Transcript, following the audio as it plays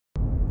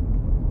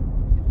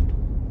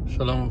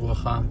Shalom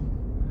Uvracha.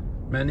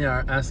 Many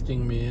are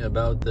asking me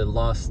about the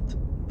lost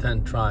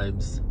 10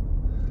 tribes.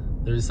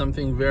 There is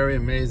something very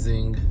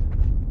amazing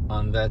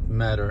on that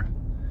matter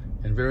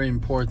and very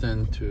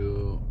important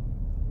to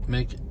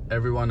make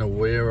everyone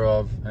aware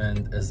of,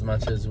 and as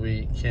much as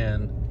we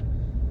can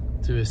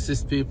to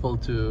assist people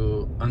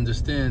to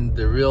understand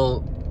the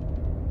real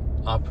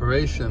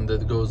operation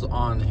that goes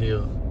on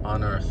here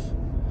on earth.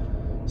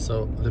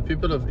 So the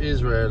people of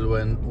Israel,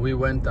 when we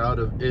went out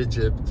of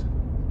Egypt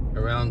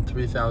around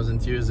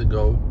 3,000 years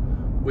ago,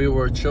 we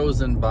were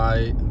chosen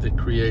by the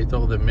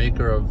Creator, the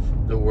maker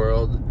of the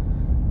world,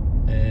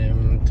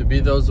 to be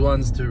those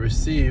ones to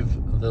receive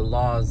the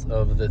laws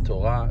of the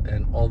Torah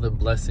and all the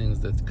blessings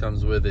that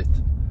comes with it.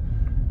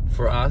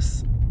 For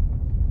us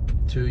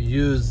to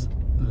use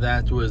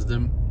that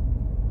wisdom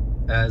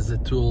as a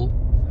tool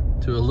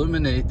to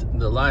illuminate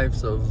the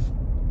lives of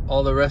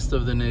all the rest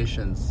of the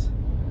nations,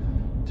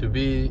 to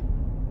be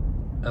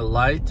a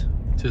light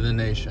to the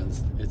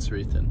nations, it's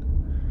written.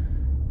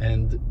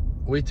 And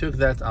we took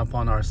that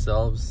upon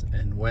ourselves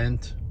and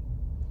went.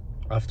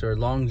 After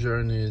long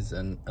journeys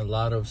and a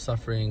lot of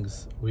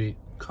sufferings, we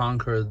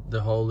conquered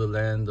the holy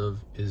land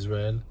of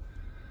Israel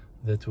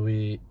that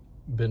we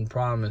been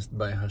promised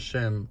by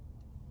Hashem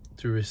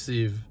to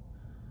receive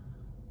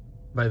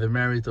by the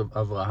merit of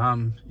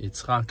Abraham,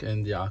 Yitzchak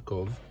and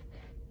Yaakov.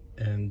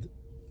 And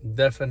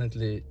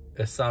definitely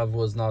Esav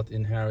was not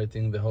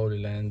inheriting the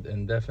Holy Land,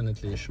 and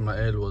definitely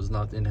Ishmael was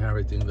not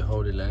inheriting the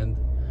Holy Land,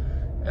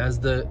 as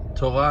the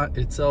Torah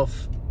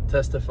itself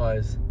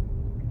testifies.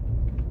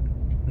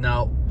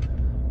 Now,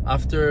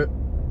 after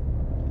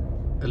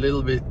a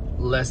little bit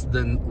less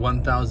than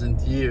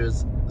 1,000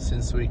 years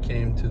since we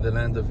came to the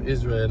land of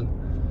Israel,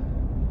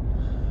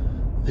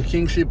 the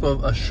kingship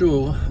of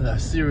Ashur, the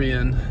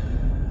Assyrian,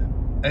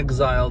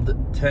 exiled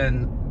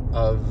 10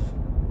 of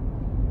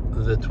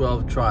the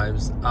 12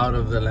 tribes out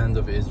of the land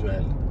of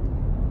Israel,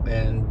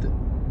 and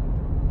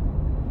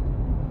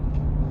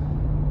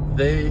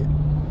they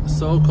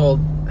so-called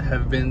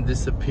have been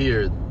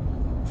disappeared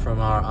from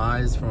our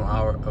eyes, from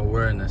our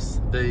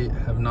awareness. They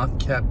have not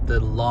kept the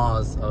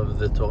laws of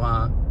the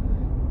Torah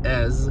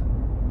as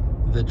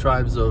the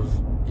tribes of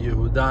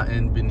Yehuda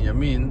and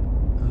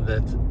Binyamin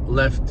that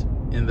left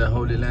in the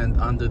Holy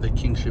Land under the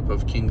kingship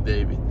of King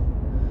David.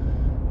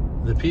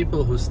 The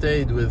people who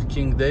stayed with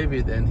King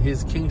David and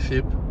his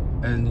kingship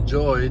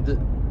enjoyed,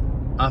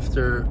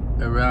 after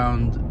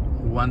around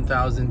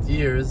 1,000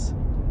 years,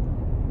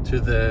 to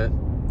the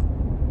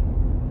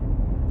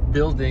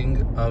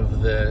building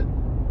of the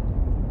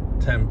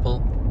temple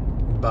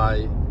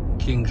by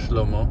King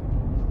Shlomo,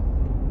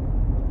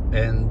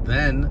 and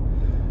then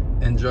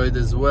enjoyed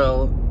as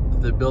well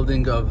the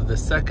building of the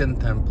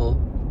second temple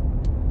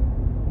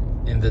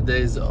in the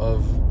days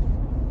of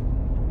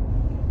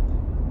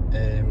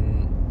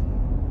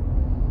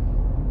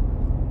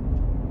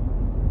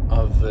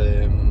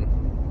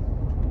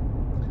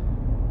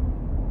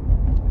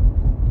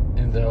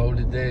in the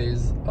holy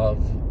days of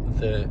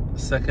the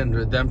second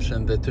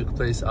redemption that took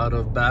place out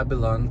of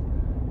Babylon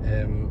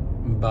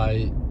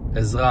by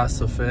Ezra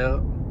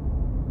Sofer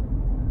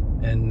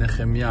and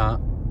Nehemiah,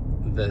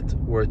 that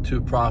were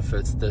two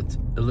prophets that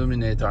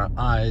illuminate our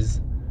eyes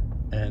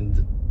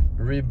and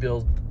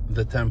rebuild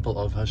the temple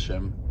of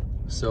Hashem.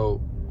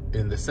 So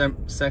in the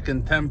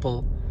second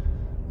temple,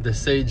 the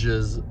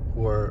sages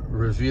were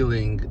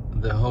revealing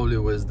the holy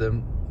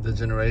wisdom, the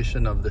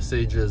generation of the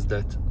sages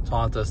that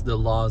taught us the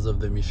laws of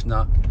the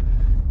Mishnah,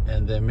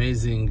 and the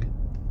amazing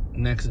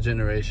next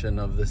generation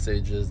of the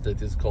sages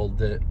that is called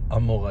the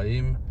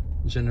Amoraim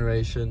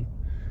generation.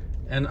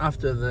 And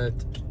after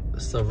that,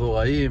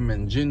 Savoraim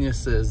and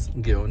geniuses,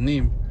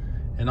 Geonim,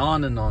 and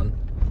on and on.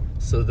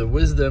 So the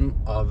wisdom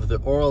of the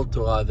oral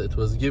Torah that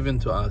was given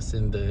to us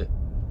in the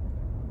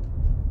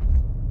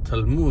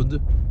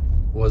Talmud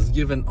was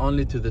given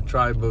only to the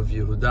tribe of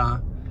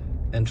Yehuda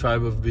and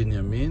tribe of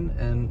Binyamin,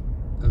 and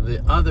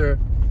the other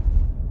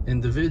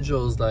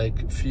individuals,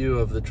 like few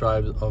of the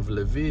tribes of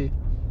Levi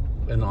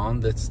and on,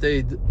 that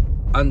stayed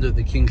under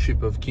the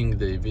kingship of King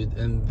David,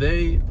 and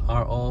they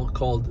are all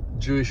called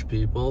Jewish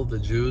people, the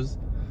Jews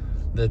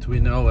that we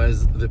know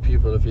as the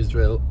people of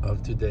Israel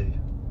of today.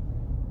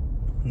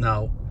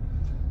 Now,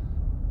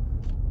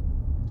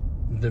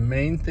 the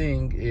main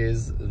thing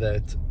is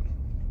that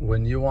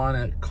when you want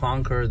to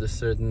conquer the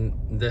certain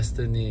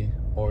destiny,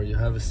 or you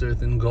have a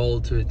certain goal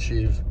to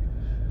achieve,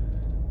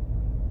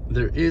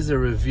 there is a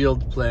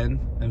revealed plan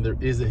and there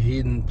is a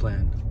hidden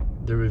plan.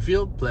 The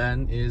revealed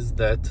plan is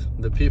that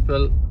the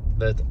people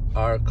that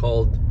are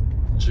called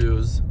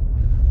Jews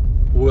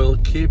will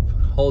keep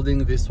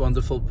holding this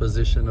wonderful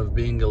position of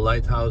being a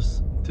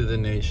lighthouse to the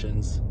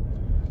nations,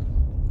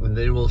 when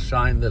they will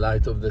shine the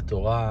light of the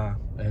Torah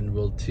and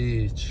will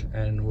teach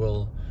and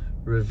will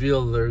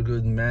reveal their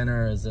good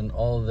manners and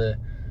all the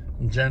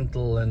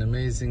gentle and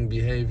amazing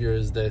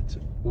behaviors that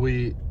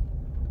we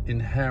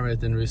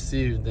inherit and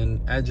received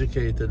and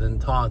educated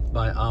and taught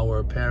by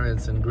our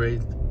parents and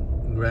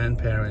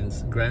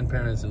grandparents and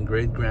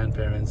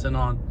great-grandparents and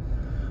on.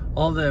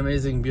 All the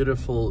amazing,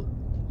 beautiful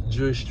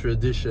Jewish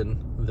tradition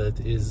that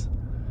is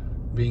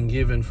being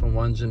given from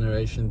one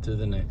generation to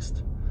the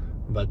next.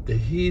 But the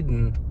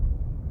hidden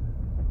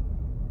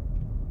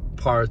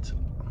part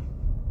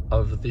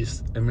of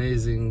this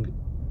amazing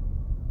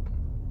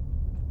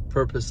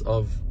purpose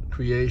of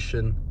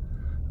creation,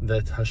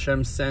 that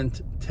Hashem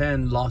sent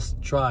 10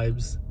 lost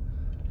tribes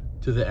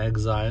to the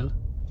exile,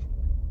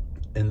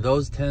 and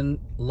those 10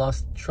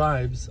 lost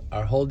tribes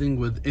are holding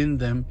within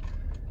them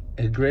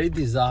a great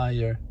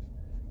desire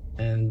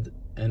and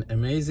an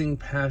amazing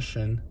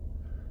passion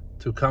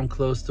to come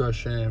close to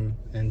Hashem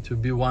and to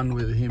be one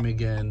with Him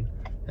again,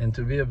 and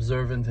to be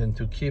observant and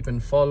to keep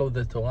and follow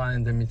the Torah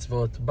and the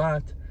mitzvot,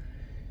 but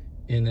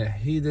in a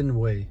hidden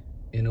way,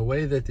 in a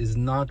way that is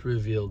not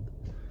revealed.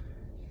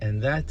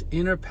 And that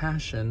inner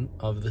passion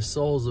of the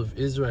souls of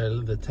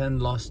Israel, the 10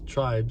 lost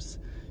tribes,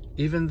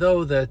 even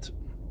though that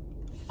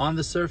on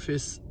the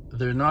surface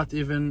they're not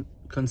even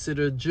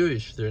considered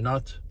Jewish, they're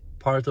not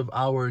part of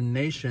our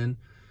nation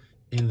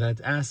in that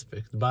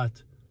aspect,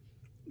 but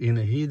in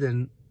a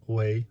hidden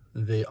way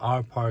they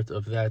are part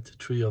of that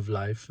tree of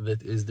life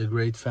that is the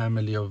great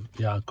family of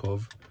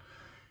Yaakov.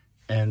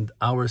 And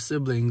our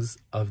siblings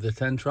of the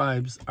 10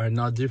 tribes are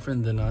not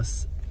different than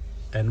us,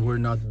 and we're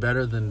not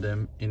better than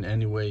them in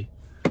any way.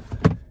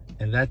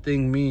 And that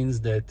thing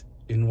means that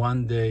in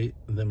one day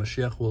the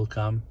Mashiach will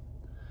come,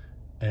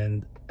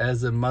 and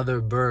as a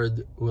mother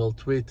bird will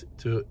tweet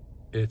to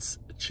its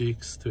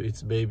chicks, to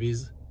its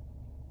babies,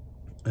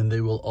 and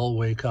they will all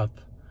wake up.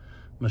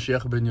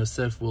 Mashiach ben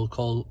Yosef will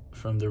call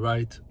from the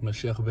right,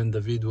 Mashiach ben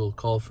David will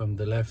call from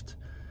the left,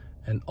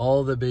 and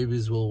all the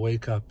babies will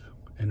wake up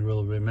and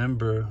will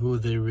remember who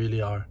they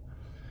really are.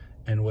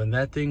 And when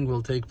that thing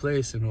will take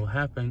place and will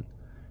happen,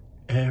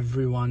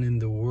 everyone in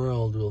the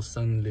world will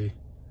suddenly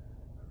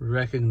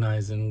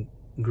recognize and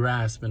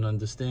grasp and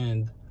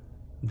understand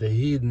the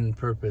hidden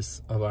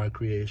purpose of our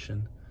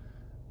creation.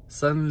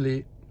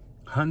 Suddenly,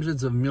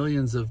 hundreds of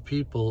millions of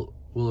people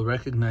will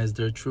recognize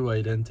their true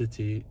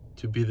identity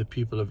to be the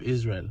people of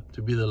Israel,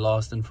 to be the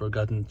lost and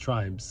forgotten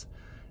tribes.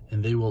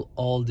 And they will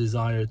all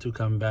desire to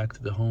come back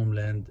to the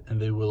homeland, and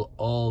they will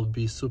all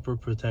be super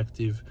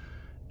protective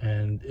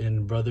and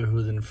in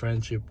brotherhood and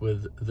friendship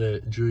with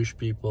the Jewish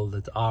people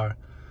that are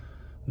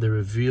the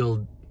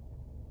revealed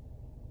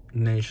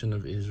nation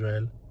of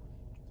Israel.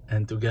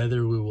 And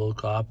together we will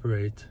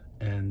cooperate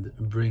and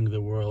bring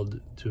the world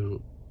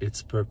to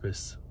its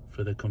purpose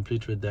for the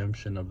complete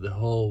redemption of the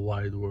whole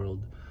wide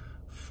world,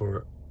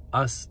 for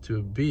us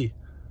to be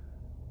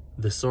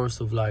the source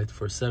of light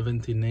for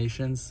 70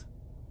 nations,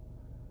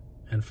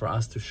 and for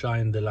us to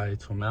shine the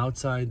light from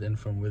outside and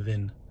from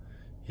within,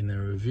 in a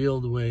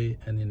revealed way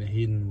and in a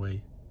hidden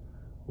way.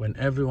 When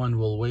everyone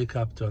will wake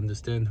up to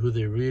understand who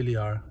they really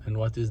are and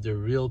what is their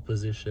real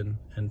position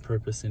and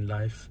purpose in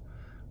life,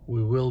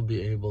 we will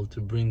be able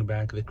to bring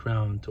back the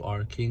crown to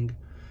our King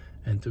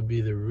and to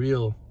be the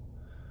real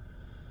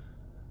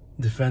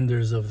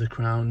defenders of the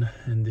crown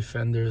and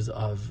defenders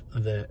of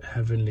the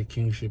heavenly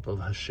kingship of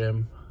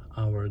Hashem,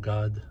 our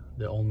God,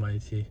 the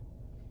Almighty.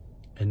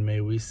 And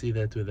may we see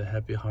that with a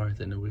happy heart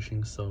and a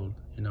wishing soul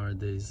in our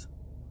days.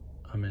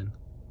 Amen.